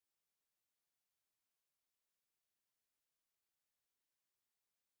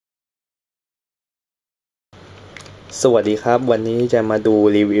สวัสดีครับวันนี้จะมาดู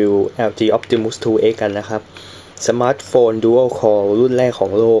รีวิว LG Optimus 2X กันนะครับสมาร์ทโฟน Dual Core รุ่นแรกขอ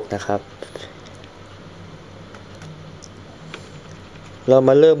งโลกนะครับเราม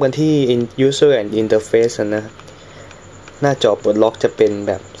าเริ่มกันที่ User and Interface นะหน้าจอปลดล็อกจะเป็นแ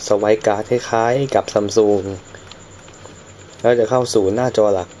บบสไวป์การ์ดคล้ายๆกับ Samsung แล้วจะเข้าสู่หน้าจอ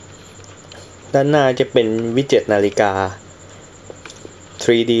หลักด้านหน้าจะเป็นวิดเจ็ตนาฬิกา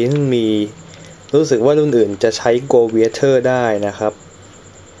 3D ที่มีรู้สึกว่ารุ่นอื่นจะใช้ Go Weather ได้นะครับ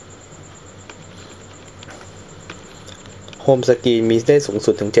โฮมสกรีนมีได้สูง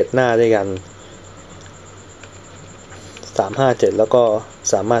สุดถึง7หน้าด้วยกัน357แล้วก็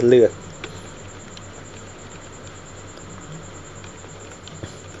สามารถเลือก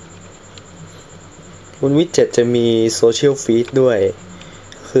บนวิดเจ็ตจะมีโซเชียลฟีดด้วย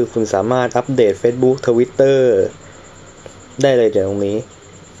คือคุณสามารถอัปเดต Facebook Twitter ได้เลยจากตรงนี้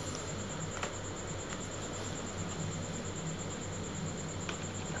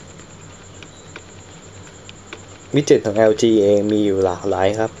วิดเจ็ตของ LG เองมีอยู่หลากหลาย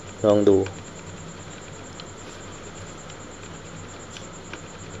ครับลองดู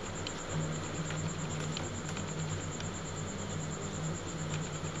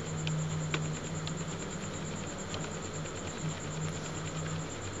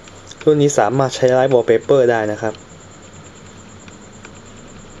รุ่นนี้สามารถใช้ไลท์วอลเปเปอร์ได้นะครับ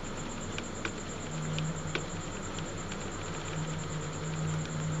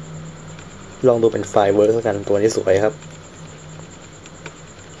ลองดูเป็นไฟล์เวิร์กกันตัวนี้สวยครับ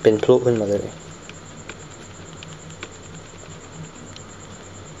เป็นพลุขึ้นมาเลย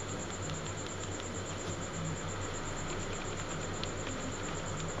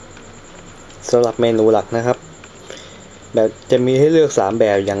สำหรับเมนูหลักนะครับแบบจะมีให้เลือก3แบ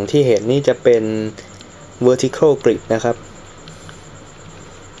บอย่างที่เห็นนี่จะเป็น vertical grid นะครับ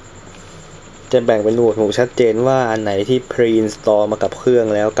จะแบ่งเป็นหมวดหมู่ชัดเจนว่าอันไหนที่ pre-install มากับเครื่อง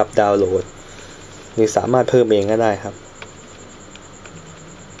แล้วกับดาวน์โหลดหรือสามารถเพิ่มเองก็ได้ครับ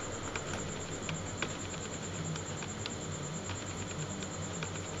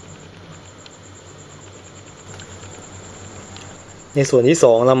ในส่วนที่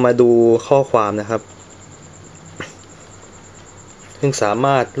2เรามาดูข้อความนะครับซึ่ง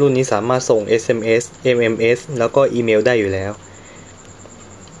รุ่นนี้สามารถส่ง SMS MMS แล้วก็อีเมลได้อยู่แล้ว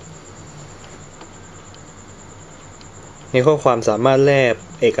ในข้อความสามารถแนบ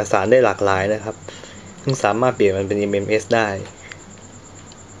เอกสารได้หลากหลายนะครับซึ่งสามารถเปลี่ยนมันเป็น MMS ได้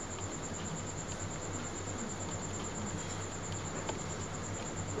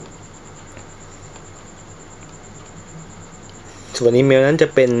ส่วนอีเมลนั้นจะ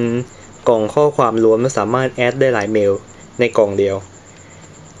เป็นกล่องข้อความรวมและสามารถแอดได้หลายเมลในกล่องเดียว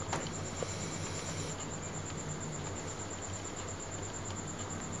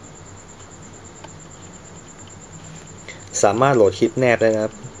สามารถโหลดคลิปแนบได้นะค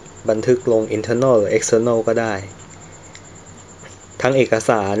รับบันทึกลง internal หรือ external ก็ได้ทั้งเอกส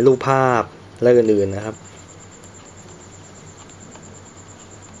ารรูปภาพและอื่นๆนะครับ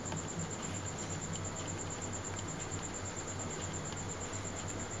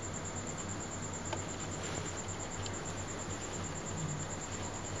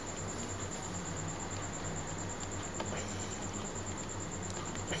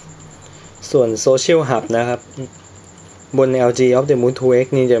ส่วน Social Hub นะครับบน LG Optimus 2X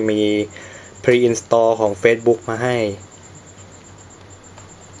นี่จะมี pre-install ของ Facebook มาให้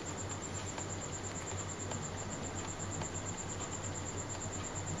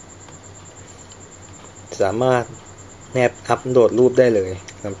สามารถแนบอัปโหลดรูปได้เลย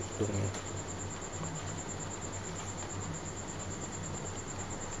ครับ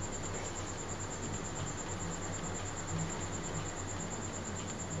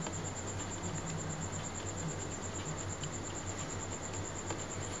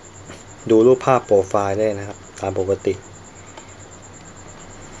ดูรูปภาพโปรไฟล์ได้นะครับตามปกติ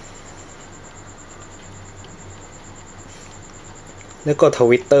แล้วก็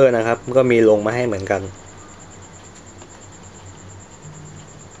Twitter นะครับก็มีลงมาให้เหมือนกัน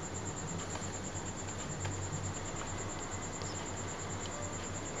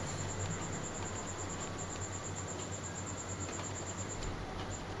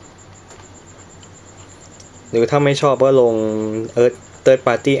หรือถ้าไม่ชอบก็ลงthird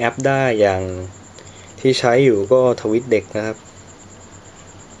party app ได้อย่างที่ใช้อยู่ก็ทวิตเด็กนะครับ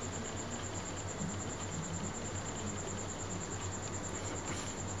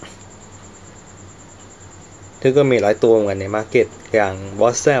ซึ่งก็มีหลายตัวเหมือนกันในมาร์เก็ตอย่าง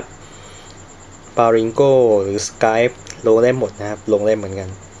WhatsApp Paringo หรือ Skype ลงได้หมดนะครับลงได้เหมือนกั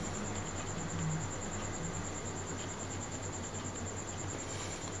น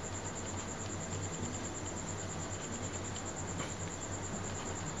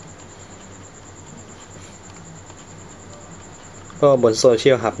ก็บนโซเชี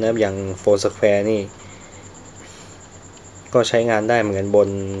ยลฮับนะครับอย่าง Foursquare นี่ก็ใช้งานได้เหมือนบน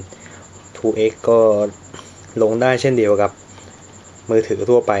 2x ก็ลงได้เช่นเดียวกับมือถือ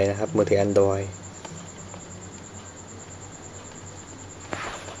ทั่วไปนะครับมือถือ Android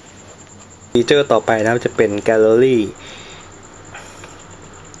ฟีเจอร์ต่อไปนะครับจะเป็น Gallery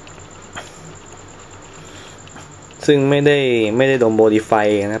ซึ่งไม่ได้โดน modify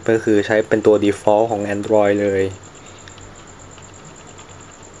นะครับก็คือใช้เป็นตัว default ของ Android เลย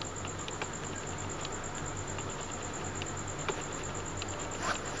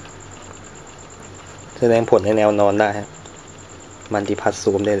แสดงผลในแนวนอนได้ครับมัลติพัท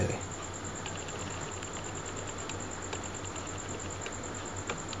ซูมได้เลย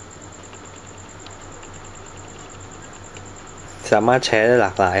สามารถแชร์ได้หล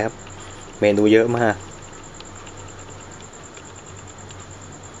ากหลายครับเมนูเยอะมาก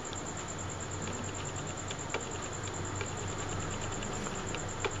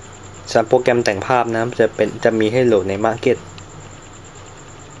สำหรับโปรแกรมแต่งภาพนะจะมีให้โหลดใน Market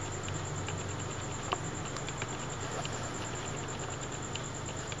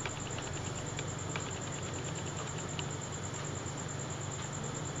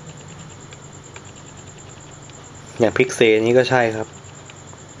อย่าง Pixel นี่ก็ใช่ครับ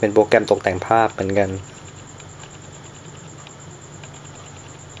เป็นโปรแกรมตกแต่งภาพเหมือนกัน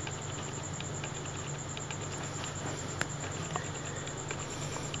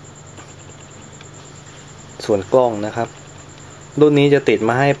ส่วนกล้องนะครับรุ่นนี้จะติดม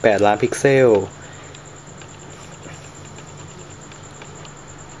าให้8 ล้านพิกเซล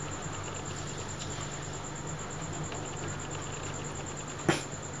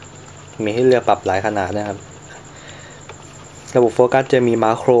มีให้เลือกปรับหลายขนาดนะครับระบบโฟกัสจะมีม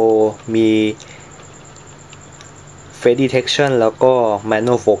าโครมี Face Detection แล้วก็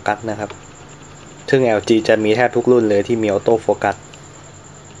Manual Focus นะครับซึ่ง LG จะมีแทบทุกรุ่นเลยที่มี Auto Focus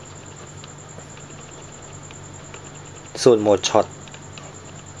ส่วนโหมดช็อต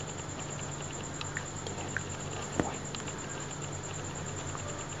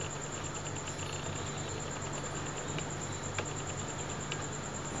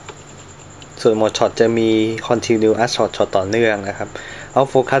จะมี Continuous Shot ต่อเนื่องนะครับ Out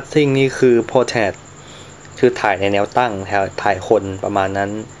Focusing นี่คือ Portrait คือถ่ายในแนวตั้งถ่ายคนประมาณนั้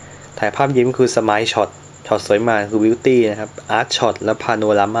นถ่ายภาพยิ้มคือ Smile Shot ช็อตสวยงามคือ Beauty นะครับ Art Shot และ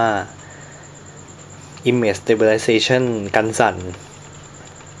Panorama Image Stabilization กันสั่น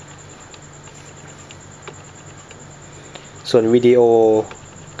ส่วนวิดีโอ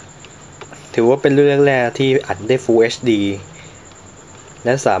ถือว่าเป็นเรื่องแรกที่อัดได้ Full HD แล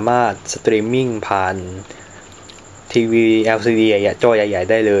ะสามารถสตรีมมิ่งผ่านทีวี LCD ใหญ่ๆจอใหญ่ๆ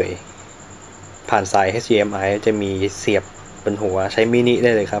ได้เลยผ่านสาย HDMI จะมีเสียบบนหัวใช้มินิไ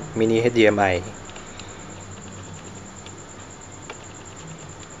ด้เลยครับมินิ HDMI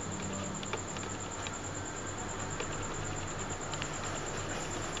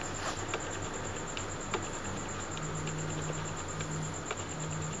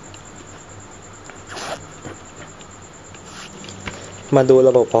มาดูร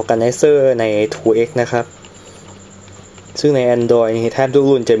ะบบ Organizer ใน 2x นะครับซึ่งใน Android นี่แทบทุก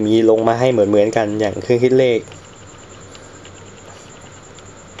รุ่นจะมีลงมาให้เหมือนกันอย่างเครื่องคิดเลข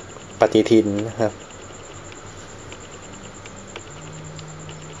ปฏิทินนะครับ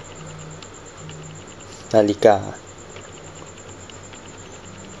นาฬิกา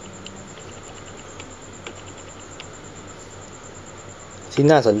ที่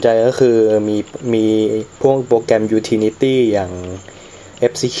น่าสนใจก็คือมีพวกโปรแกรม Utility อย่าง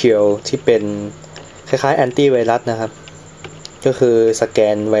FCQ ที่เป็นคล้ายๆแอนตี้ไวรัสนะครับก็คือสแก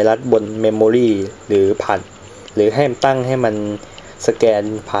นไวรัสบนเมมโมรีหรือให้ตั้งให้มันสแกน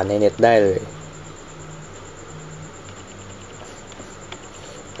ผ่านในเน็ตได้เลย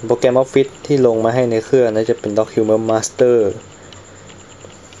โปรแกรม Office ที่ลงมาให้ในเครื่องน่าจะเป็น Document Master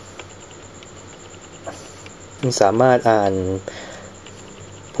สามารถอ่าน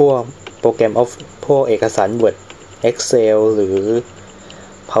พวกโปรแกรมพวกเอกสาร Word Excel หรือ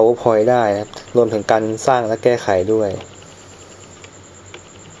PowerPoint ได้นะรวมถึงการสร้างและแก้ไขด้วย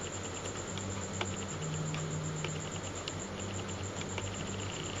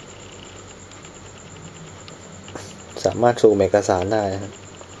สามารถซูมเอกสารได้นะครับ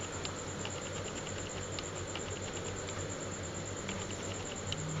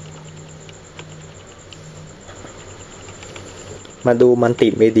มาดูมัลติ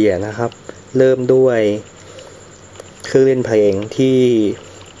มีเดียนะครับเริ่มด้วยเครื่องเล่นเพลงที่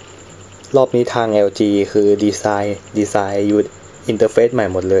รอบนี้ทาง LG คือดีไซน์อินเทอร์เฟซใหม่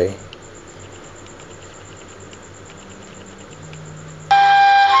หมดเลย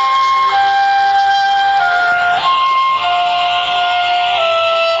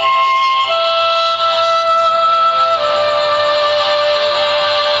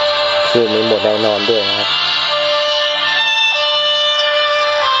คือมีโหมดแนวนอนด้วยนะครับ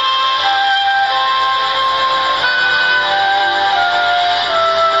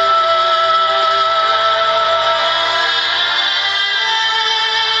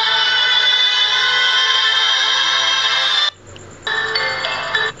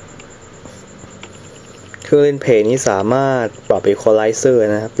เครื่องเล่นเพลงนี้สามารถปรับอีควอไลเซอร์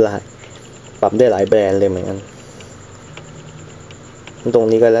นะครับปรับได้หลายแบรนด์เลยเหมือนกันตรง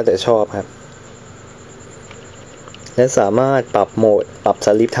นี้ก็แล้วแต่ชอบครับและสามารถปรับโหมดปรับส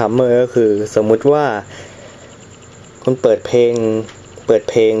ลิปไทม์เมอร์ก็คือสมมุติว่าคุณเปิดเพล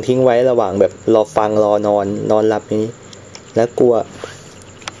งทิ้งไว้ระหว่างแบบรอฟังรอนอนหลับนี้แล้วกลัว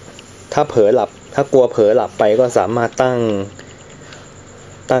ถ้ากลัวเผลอหลับไปก็สามารถ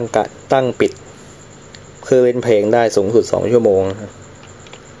ตั้งปิดคือเล่นเพลงได้สูงสุด2 ชั่วโมงนะครับ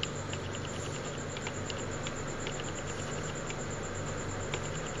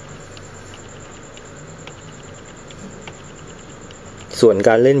ส่วนก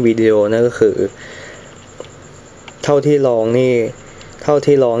ารเล่นวิดีโอนั่นก็คือเท่าที่ลองนี่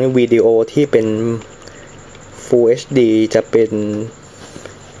วิดีโอที่เป็น Full HD จะ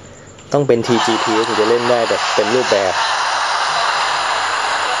ต้องเป็น TGP ถึงจะเล่นได้แบบเต็มรูปแบบ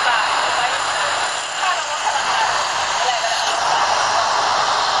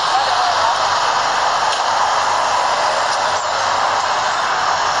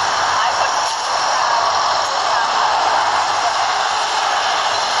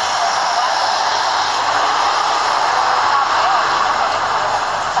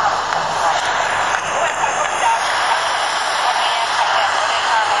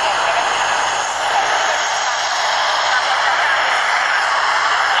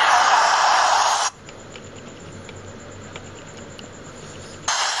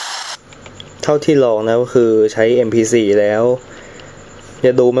เท่าที่ลองนะก็คือใช้ MP4 แล้วจ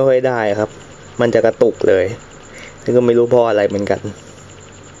ะดูไม่ค่อยได้ครับมันจะกระตุกเลยซึ่งก็ไม่รู้เพราะอะไรเหมือนกัน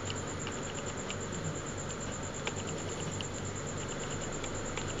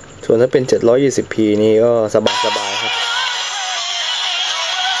ส่วนถ้าเป็น 720p นี่ก็สบายครับ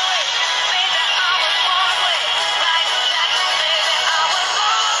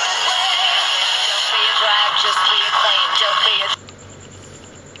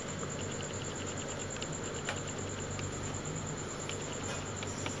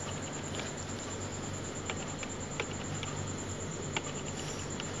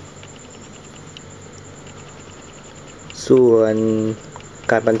ส่วน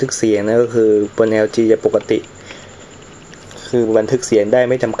การบันทึกเสียงนะก็คือบน LG จะปกติคือบันทึกเสียงได้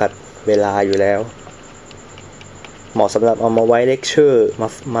ไม่จำกัดเวลาอยู่แล้วเหมาะสำหรับเอามาไว้เลคเชอร์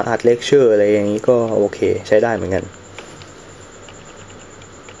มาอัดเลคเชอร์อะไรอย่างนี้ก็โอเคใช้ได้เหมือนกัน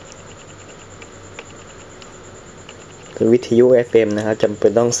คือวิทยุ FM นะครับจำเป็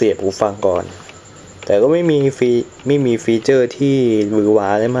นต้องเสียบหูฟังก่อนแต่ก็ไม่มีฟีเจอร์ที่หวือหวา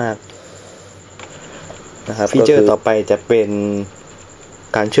ได้มากนะครับฟีเจอร์ต่อไปจะเป็น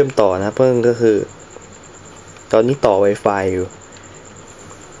การเชื่อมต่อนะเพิ่งก็คือตอนนี้ต่อ Wi-Fi อยู่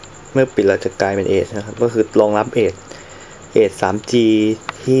เมื่อปิดเราจะกลายเป็น Edge นะครับก็คือรองรับ Edge 3G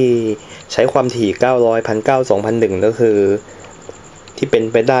ที่ใช้ความถี่900 1,900 2,100ก็คือที่เป็น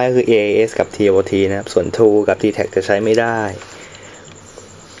ไปได้ก็คือ AIS กับ TOT นะครับส่วน True กับ DTAC จะใช้ไม่ได้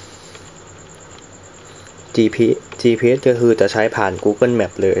GPS ก็คือจะใช้ผ่าน Google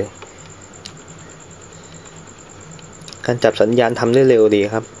Map เลยการจับสัญญาณทำได้เร็วดี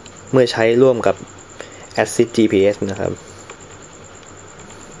ครับเมื่อใช้ร่วมกับ Assist GPS นะครับ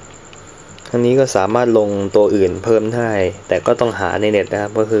ทั้งนี้ก็สามารถลงตัวอื่นเพิ่มได้แต่ก็ต้องหาในเน็ตนะครั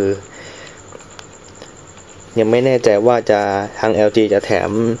บก็คือยังไม่แน่ใจว่าทาง LG จะแถม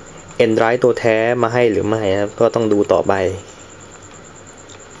Android ตัวแท้มาให้หรือไม่นะครับก็ต้องดูต่อไป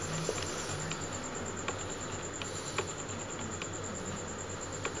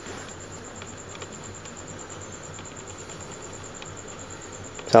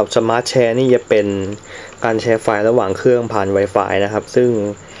สำหรับ Smart Share นี่จะเป็นการแชร์ไฟล์ระหว่างเครื่องผ่าน Wi-Fi นะครับซึ่ง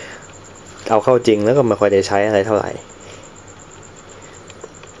เอาเข้าจริงแล้วก็ไม่ค่อยได้ใช้อะไรเท่าไหร่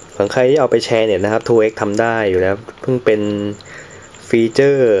ของใครที่เอาไปแชร์เนี่ยนะครับ 2x ทำได้อยู่แล้วเพิ่งเป็นฟีเจ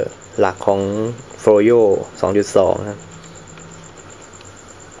อร์หลักของ Froyo 2.2 ครับ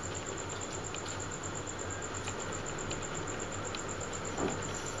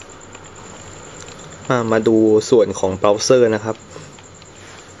มาดูส่วนของเบราว์เซอร์นะครับ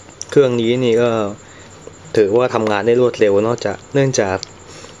เครื่องนี้นี่ก็ถือว่าทำงานได้รวดเร็วเนื่องจาก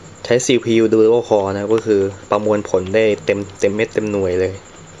ใช้ CPU Dual Core นะก็คือประมวลผลได้เต็มเม็ดเต็มหน่วยเลย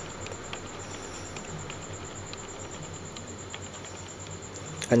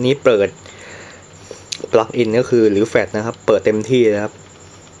อันนี้เปิดปลั๊กอินก็คือหรือแฟลชนะครับเปิดเต็มที่นะครับ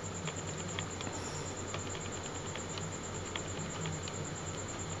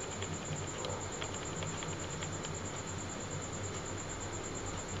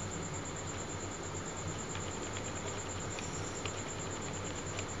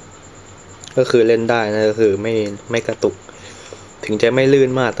ก็คือเล่นได้นะก็คือไม่กระตุกถึงจะไม่ลื่น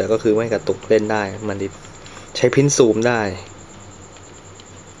มากแต่ก็คือไม่กระตุกเล่นได้มันใช้พินซูมได้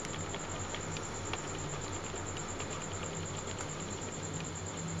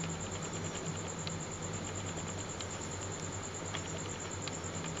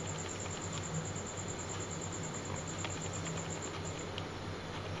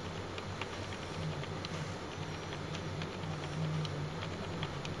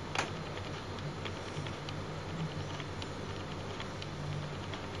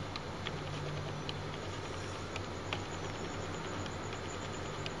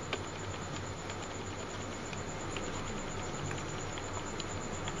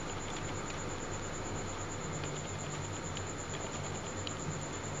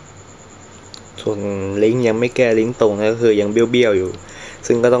ส่วนลิงก์ยังไม่แก้ลิงก์ตรงก็คือยังเบี้ยวๆอยู่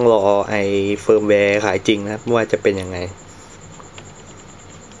ซึ่งก็ต้องรอไอเฟิร์มแวร์ขายจริงนะครับว่าจะเป็นยังไง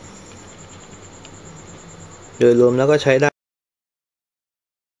โดยรวมแล้วก็ใช้ได้